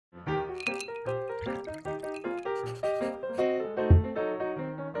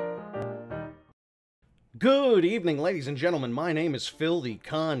Good evening, ladies and gentlemen. My name is Phil, the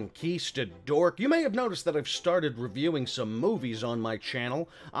Conquistadork. You may have noticed that I've started reviewing some movies on my channel.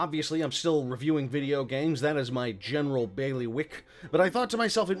 Obviously, I'm still reviewing video games. That is my general bailiwick. But I thought to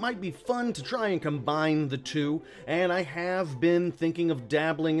myself it might be fun to try and combine the two, and I have been thinking of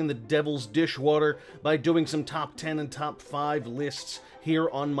dabbling in the devil's dishwater by doing some top 10 and top 5 lists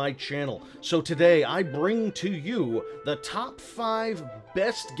here on my channel. So today I bring to you the top 5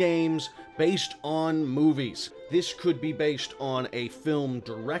 best games based on movies. This could be based on a film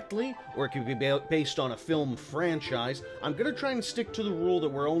directly, or it could be based on a film franchise. I'm going to try and stick to the rule that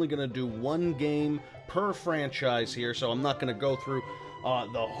we're only going to do one game per franchise here, so I'm not going to go through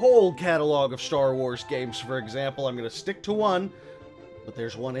the whole catalog of Star Wars games, for example. I'm going to stick to one, but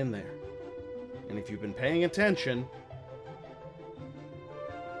there's one in there. And if you've been paying attention,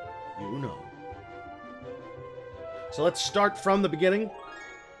 you know. So let's start from the beginning,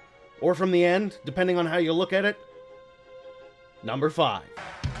 or from the end, depending on how you look at it. Number 5.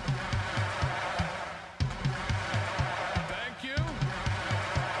 Thank you.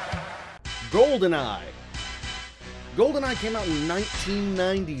 GoldenEye. GoldenEye came out in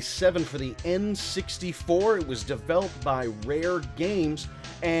 1997 for the N64. It was developed by Rare Games,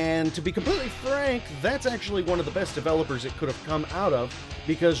 and to be completely frank, that's actually one of the best developers it could have come out of,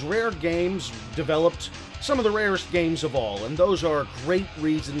 because Rare Games developed some of the rarest games of all, and those are great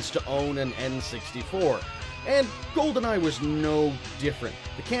reasons to own an N64. And GoldenEye was no different.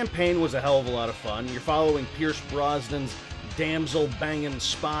 The campaign was a hell of a lot of fun. You're following Pierce Brosnan's damsel-banging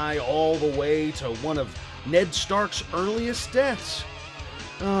spy all the way to one of Ned Stark's earliest deaths.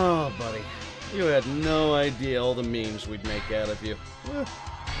 Oh, buddy, you had no idea all the memes we'd make out of you.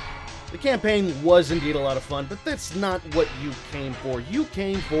 The campaign was indeed a lot of fun, but that's not what you came for. You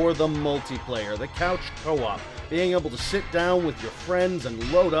came for the multiplayer, the couch co-op, being able to sit down with your friends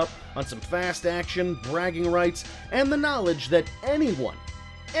and load up on some fast action, bragging rights, and the knowledge that anyone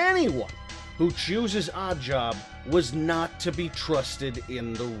who chooses Oddjob was not to be trusted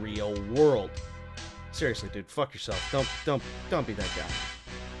in the real world. Seriously, dude, fuck yourself. Don't be that guy.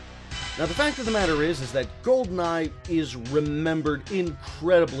 Now, the fact of the matter is that GoldenEye is remembered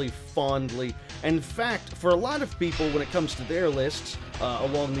incredibly fondly. In fact, for a lot of people, when it comes to their lists,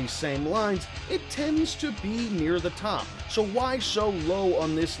 along these same lines, it tends to be near the top. So why so low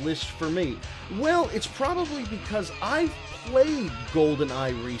on this list for me? Well, it's probably because I've played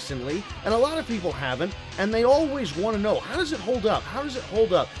GoldenEye recently, and a lot of people haven't, and they always want to know, how does it hold up? How does it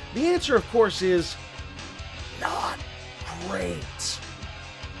hold up? The answer, of course, is not great.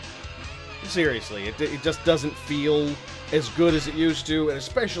 Seriously, it just doesn't feel as good as it used to, and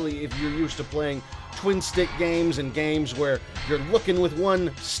especially if you're used to playing twin-stick games and games where you're looking with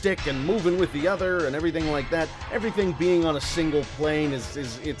one stick and moving with the other and everything like that. Everything being on a single plane it's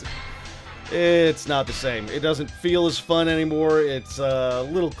not the same. It doesn't feel as fun anymore. It's a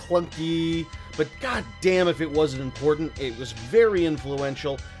little clunky, but god damn if it wasn't important. It was very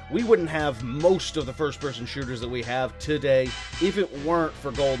influential. We wouldn't have most of the first-person shooters that we have today if it weren't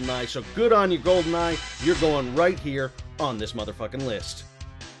for GoldenEye. So good on you, GoldenEye. You're going right here on this motherfucking list.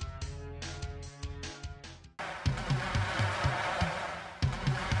 Thank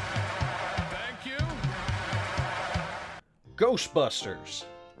you. Ghostbusters.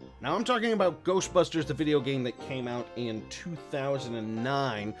 Now, I'm talking about Ghostbusters, the video game that came out in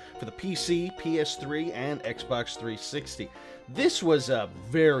 2009 for the PC, PS3, and Xbox 360. This was a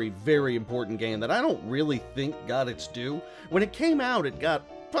very, very important game that I don't really think got its due. When it came out, it got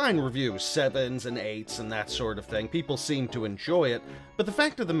fine reviews, 7s and 8s and that sort of thing. People seemed to enjoy it, but the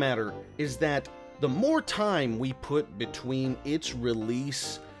fact of the matter is that the more time we put between its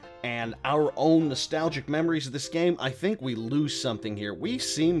release and our own nostalgic memories of this game, I think we lose something here. We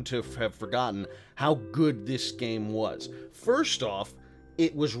seem to have forgotten how good this game was. First off,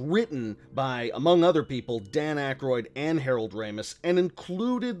 it was written by, among other people, Dan Aykroyd and Harold Ramis, and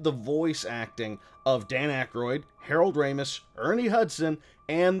included the voice acting of Dan Aykroyd, Harold Ramis, Ernie Hudson,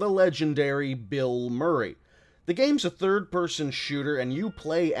 and the legendary Bill Murray. The game's a third-person shooter, and you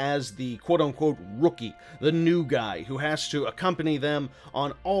play as the quote-unquote rookie, the new guy, who has to accompany them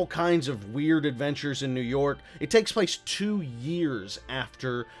on all kinds of weird adventures in New York. It takes place 2 years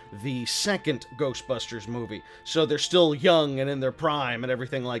after the second Ghostbusters movie, so they're still young and in their prime and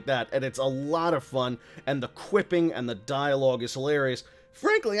everything like that, and it's a lot of fun, and the quipping and the dialogue is hilarious.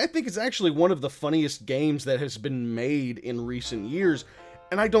 Frankly, I think it's actually one of the funniest games that has been made in recent years,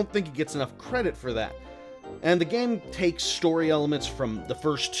 and I don't think it gets enough credit for that. And the game takes story elements from the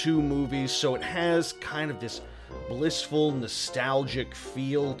first 2 movies, so it has kind of this blissful, nostalgic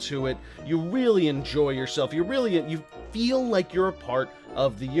feel to it. You really enjoy yourself. You feel like you're a part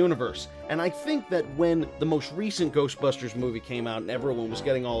of the universe. And I think that when the most recent Ghostbusters movie came out and everyone was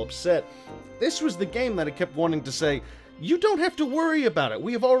getting all upset, this was the game that I kept wanting to say, you don't have to worry about it.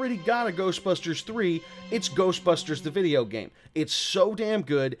 We have already got a Ghostbusters 3. It's Ghostbusters the video game. It's so damn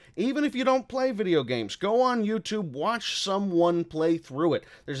good. Even if you don't play video games, go on YouTube, watch someone play through it.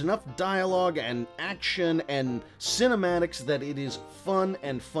 There's enough dialogue and action and cinematics that it is fun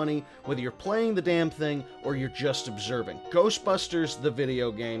and funny, whether you're playing the damn thing or you're just observing. Ghostbusters the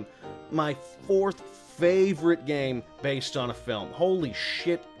video game, my fourth favorite game based on a film. Holy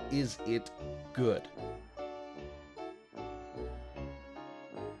shit, is it good.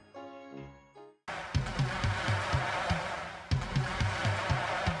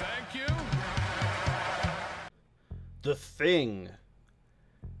 The Thing.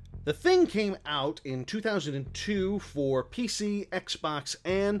 The Thing came out in 2002 for PC, Xbox,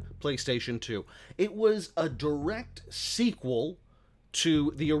 and PlayStation 2. It was a direct sequel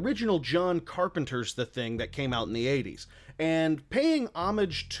to the original John Carpenter's The Thing that came out in the 80s. And paying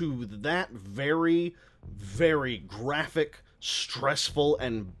homage to that very, very graphic, stressful,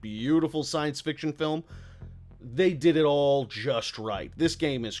 and beautiful science fiction film, they did it all just right. This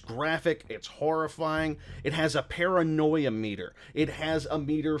game is graphic, it's horrifying, it has a paranoia meter, it has a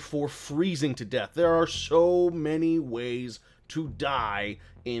meter for freezing to death. There are so many ways to die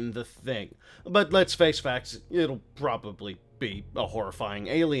in The Thing. But let's face facts, it'll probably be a horrifying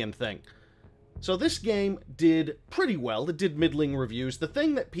alien thing. So this game did pretty well. It did middling reviews. The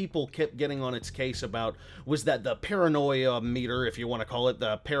thing that people kept getting on its case about was that the paranoia meter, if you want to call it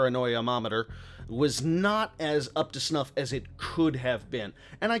the paranoia-mometer, was not as up to snuff as it could have been.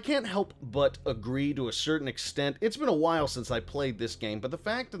 And I can't help but agree to a certain extent. It's been a while since I played this game, but the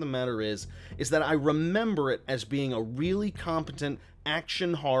fact of the matter is that I remember it as being a really competent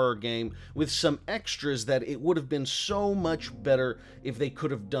action horror game with some extras that it would have been so much better if they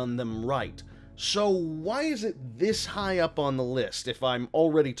could have done them right. So why is it this high up on the list if I'm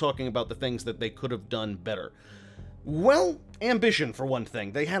already talking about the things that they could have done better? Well, ambition, for one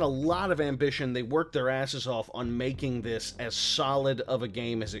thing. They had a lot of ambition. They worked their asses off on making this as solid of a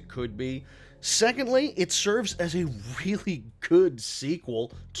game as it could be. Secondly, it serves as a really good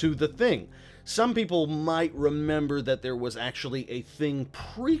sequel to The Thing. Some people might remember that there was actually a Thing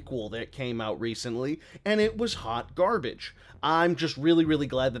prequel that came out recently, and it was hot garbage. I'm just really, really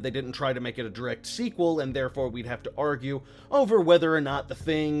glad that they didn't try to make it a direct sequel, and therefore we'd have to argue over whether or not The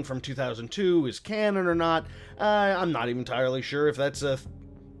Thing from 2002 is canon or not. I'm not even entirely sure if that's a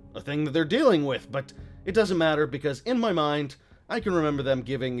thing that they're dealing with, but it doesn't matter because in my mind, I can remember them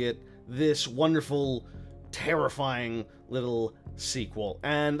giving it this wonderful, terrifying little sequel.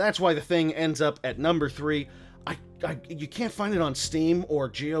 And that's why The Thing ends up at number 3. You can't find it on Steam or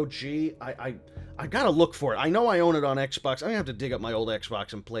GOG. I gotta look for it. I know I own it on Xbox. I'm gonna have to dig up my old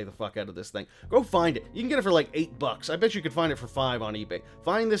Xbox and play the fuck out of this thing. Go find it. You can get it for like $8. I bet you could find it for $5 on eBay.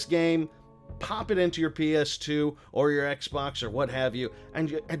 Find this game, pop it into your PS2 or your Xbox or what have you,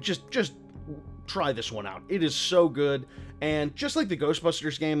 and just try this one out. It is so good, and just like the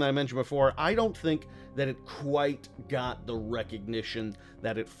Ghostbusters game that I mentioned before, I don't think that it quite got the recognition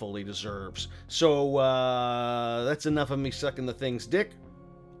that it fully deserves. So, that's enough of me sucking the Thing's dick.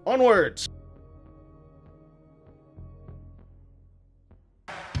 Onwards!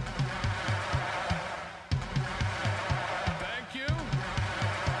 Thank you.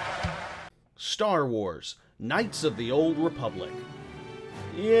 Star Wars: Knights of the Old Republic.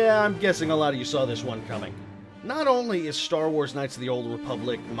 Yeah, I'm guessing a lot of you saw this one coming. Not only is Star Wars Knights of the Old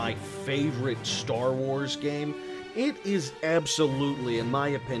Republic my favorite Star Wars game, it is absolutely, in my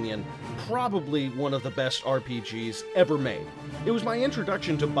opinion, probably one of the best RPGs ever made. It was my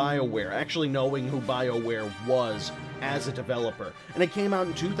introduction to BioWare, actually knowing who BioWare was as a developer, and it came out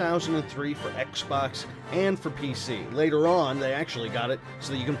in 2003 for Xbox and for PC. Later on, they actually got it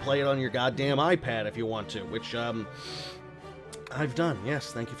so that you can play it on your goddamn iPad if you want to, which, I've done,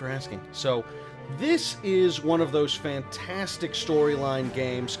 yes, thank you for asking. So, this is one of those fantastic storyline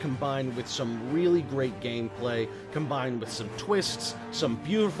games combined with some really great gameplay, combined with some twists, some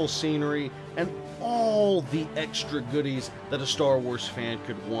beautiful scenery, and all the extra goodies that a Star Wars fan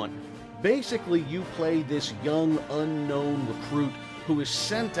could want. Basically, you play this young, unknown recruit who is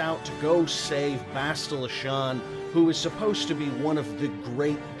sent out to go save Bastila Shan, who is supposed to be one of the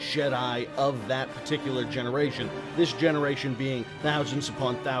great Jedi of that particular generation, this generation being thousands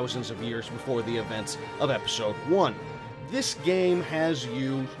upon thousands of years before the events of Episode 1. this game has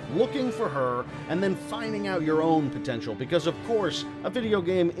you looking for her and then finding out your own potential, because of course a video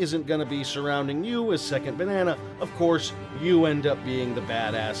game isn't going to be surrounding you as second banana. Of course you end up being the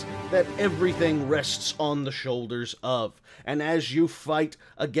badass that everything rests on the shoulders of. And as you fight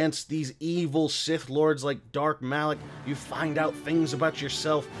against these evil Sith Lords like Dark Malik, you find out things about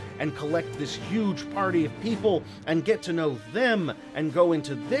yourself and collect this huge party of people and get to know them and go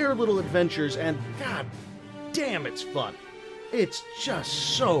into their little adventures, and god damn, it's fun. It's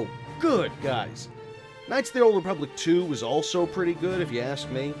just so good, guys. Knights of the Old Republic 2 was also pretty good, if you ask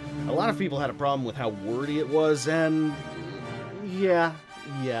me. A lot of people had a problem with how wordy it was, and yeah,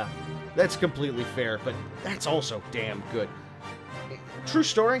 that's completely fair, but that's also damn good. True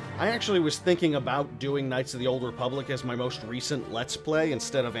story, I actually was thinking about doing Knights of the Old Republic as my most recent Let's Play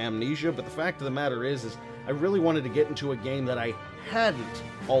instead of Amnesia, but the fact of the matter is I really wanted to get into a game that I hadn't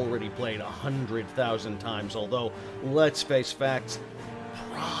already played 100,000 times, although, let's face facts,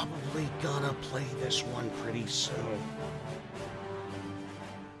 probably gonna play this one pretty soon.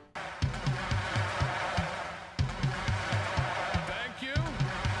 Thank you.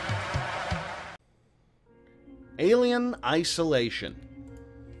 Alien Isolation.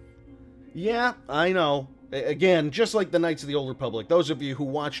 Yeah, I know. Again, just like the Knights of the Old Republic, those of you who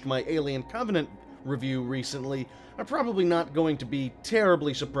watched my Alien Covenant review recently are probably not going to be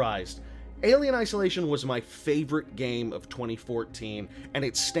terribly surprised. Alien Isolation was my favorite game of 2014, and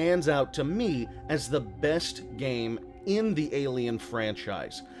it stands out to me as the best game in the Alien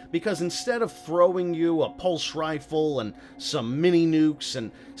franchise. Because instead of throwing you a pulse rifle and some mini nukes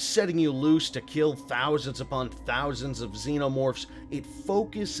and setting you loose to kill thousands upon thousands of xenomorphs, it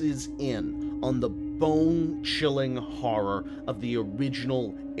focuses in on the bone-chilling horror of the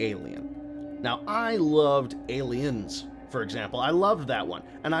original Alien. Now, I loved Aliens, for example. I loved that one,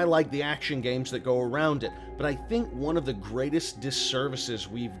 and I like the action games that go around it, but I think one of the greatest disservices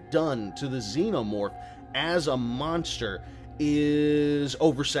we've done to the xenomorph as a monster is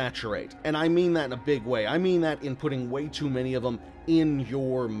oversaturate. And I mean that in a big way. I mean that in putting way too many of them in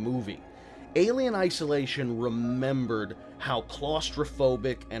your movie. Alien Isolation remembered how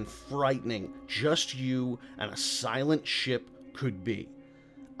claustrophobic and frightening just you and a silent ship could be.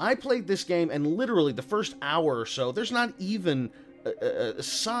 I played this game, and literally the first hour or so, there's not even a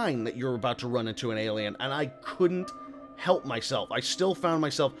sign that you're about to run into an alien, and I couldn't help myself. I still found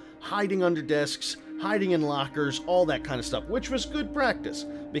myself hiding under desks, hiding in lockers, all that kind of stuff, which was good practice,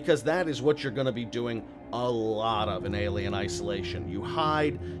 because that is what you're going to be doing a lot of in Alien Isolation. You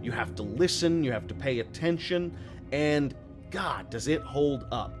hide, you have to listen, you have to pay attention, and God, does it hold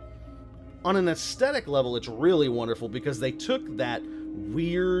up. On an aesthetic level, it's really wonderful because they took that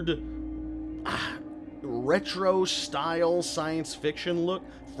weird, retro-style science fiction look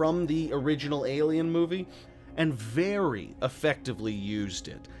from the original Alien movie and very effectively used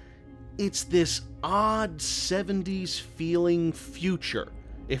it. It's this odd 70s feeling future,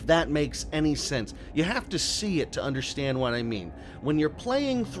 if that makes any sense. You have to see it to understand what I mean. When you're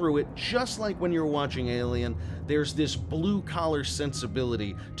playing through it, just like when you're watching Alien, there's this blue-collar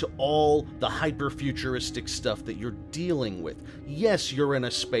sensibility to all the hyper-futuristic stuff that you're dealing with. Yes, you're in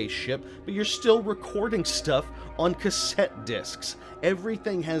a spaceship, but you're still recording stuff on cassette discs.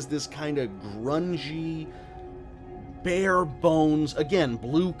 Everything has this kind of grungy, bare bones, again,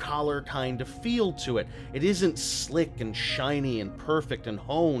 blue-collar kind of feel to it. It isn't slick and shiny and perfect and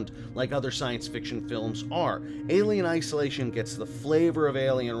honed like other science fiction films are. Alien Isolation gets the flavor of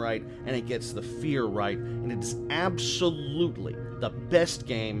Alien right, and it gets the fear right, and it is absolutely the best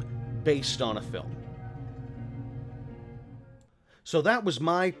game based on a film. So that was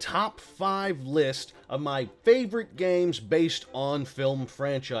my top 5 list of my favorite games based on film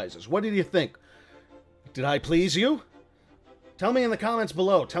franchises. What did you think? Did I please you? Tell me in the comments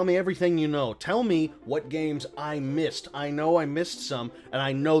below. Tell me everything you know. Tell me what games I missed. I know I missed some, and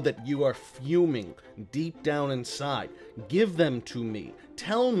I know that you are fuming deep down inside. Give them to me.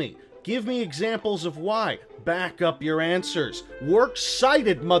 Tell me. Give me examples of why. Back up your answers. Works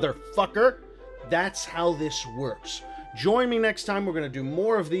cited, motherfucker. That's how this works. Join me next time. We're going to do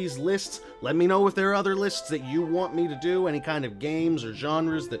more of these lists. Let me know if there are other lists that you want me to do, any kind of games or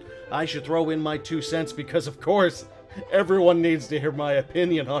genres that I should throw in my 2 cents, because, of course, everyone needs to hear my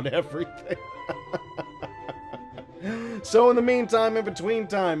opinion on everything. So in the meantime, in between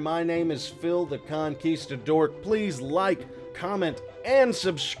time, my name is Phil the Conquistadork. Please like, comment, and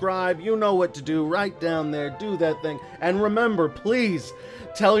subscribe. You know what to do right down there. Do that thing. And remember, please,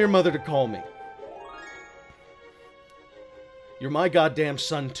 tell your mother to call me. You're my goddamn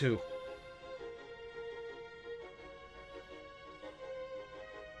son, too.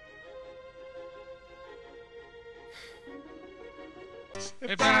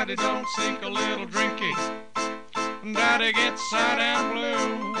 If Daddy don't sink a little drinky, Daddy gets sad and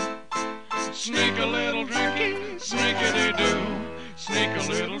blue. Sneak a little drinky, sneakity-doo. Sneak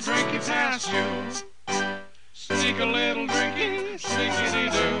a little drinky past you. Sneak a little drinky,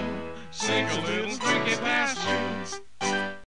 sneakity-doo. Sneak a little drinky past you.